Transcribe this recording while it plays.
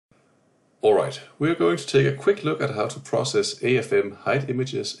Alright, we're going to take a quick look at how to process AFM height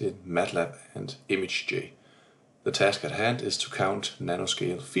images in MatLab and ImageJ. The task at hand is to count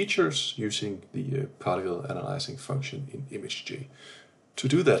nanoscale features using the particle analyzing function in ImageJ. To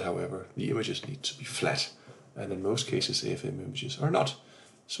do that, however, the images need to be flat, and in most cases AFM images are not.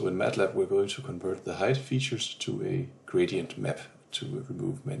 So in MATLAB we're going to convert the height features to a gradient map to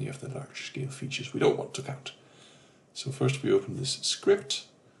remove many of the large scale features we don't want to count. So first we open this script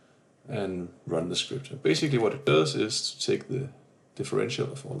and run the script. And basically what it does is to take the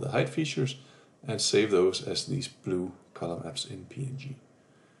differential of all the height features and save those as these blue color maps in PNG.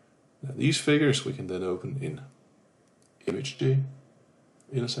 Now these figures we can then open in ImageJ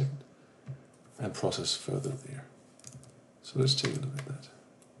in a second and process further there. So let's take a look at that.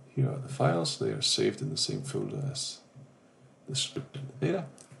 Here are the files. They are saved in the same folder as the script and the data.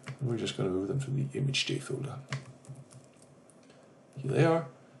 And we're just going to move them to the ImageJ folder. Here they are.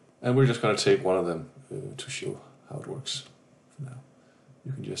 And we're just going to take one of them to show how it works for now.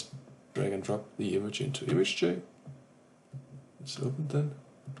 You can just drag and drop the image into ImageJ. It's opened then.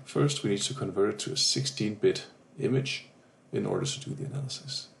 First we need to convert it to a 16-bit image in order to do the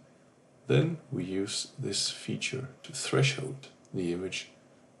analysis. Then we use this feature to threshold the image.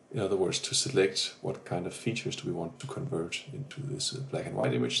 In other words, to select what kind of features do we want to convert into this black and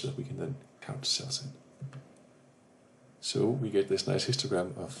white image that we can then count cells in. So we get this nice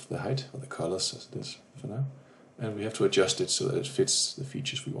histogram of the height, or the colors as it is for now, and we have to adjust it so that it fits the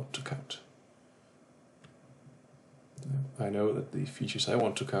features we want to count. I know that the features I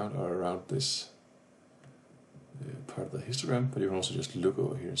want to count are around this part of the histogram, but you can also just look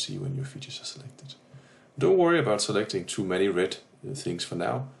over here and see when your features are selected. Don't worry about selecting too many red things for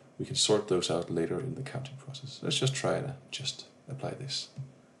now. We can sort those out later in the counting process. Let's just try and just apply this.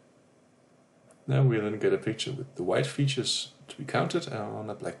 Now we'll then get a picture with the white features to be counted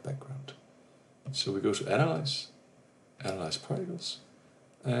on a black background. So we go to Analyze, Analyze Particles,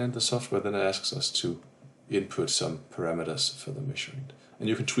 and the software then asks us to input some parameters for the measuring. And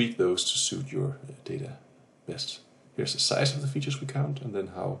you can tweak those to suit your data best. Here's the size of the features we count, and then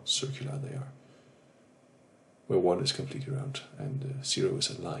how circular they are. Where 1 is completely round and 0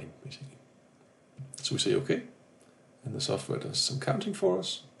 is a line, basically. So we say OK, and the software does some counting for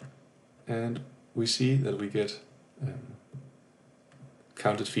us, and we see that we get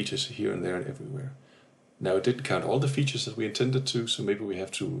counted features here and there and everywhere. Now it didn't count all the features that we intended to, so maybe we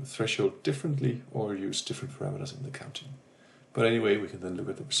have to threshold differently or use different parameters in the counting. But anyway, we can then look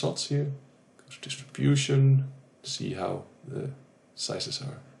at the results here, go to distribution, see how the sizes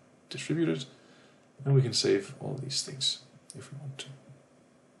are distributed, and we can save all these things if we want to.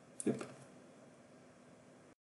 Yep.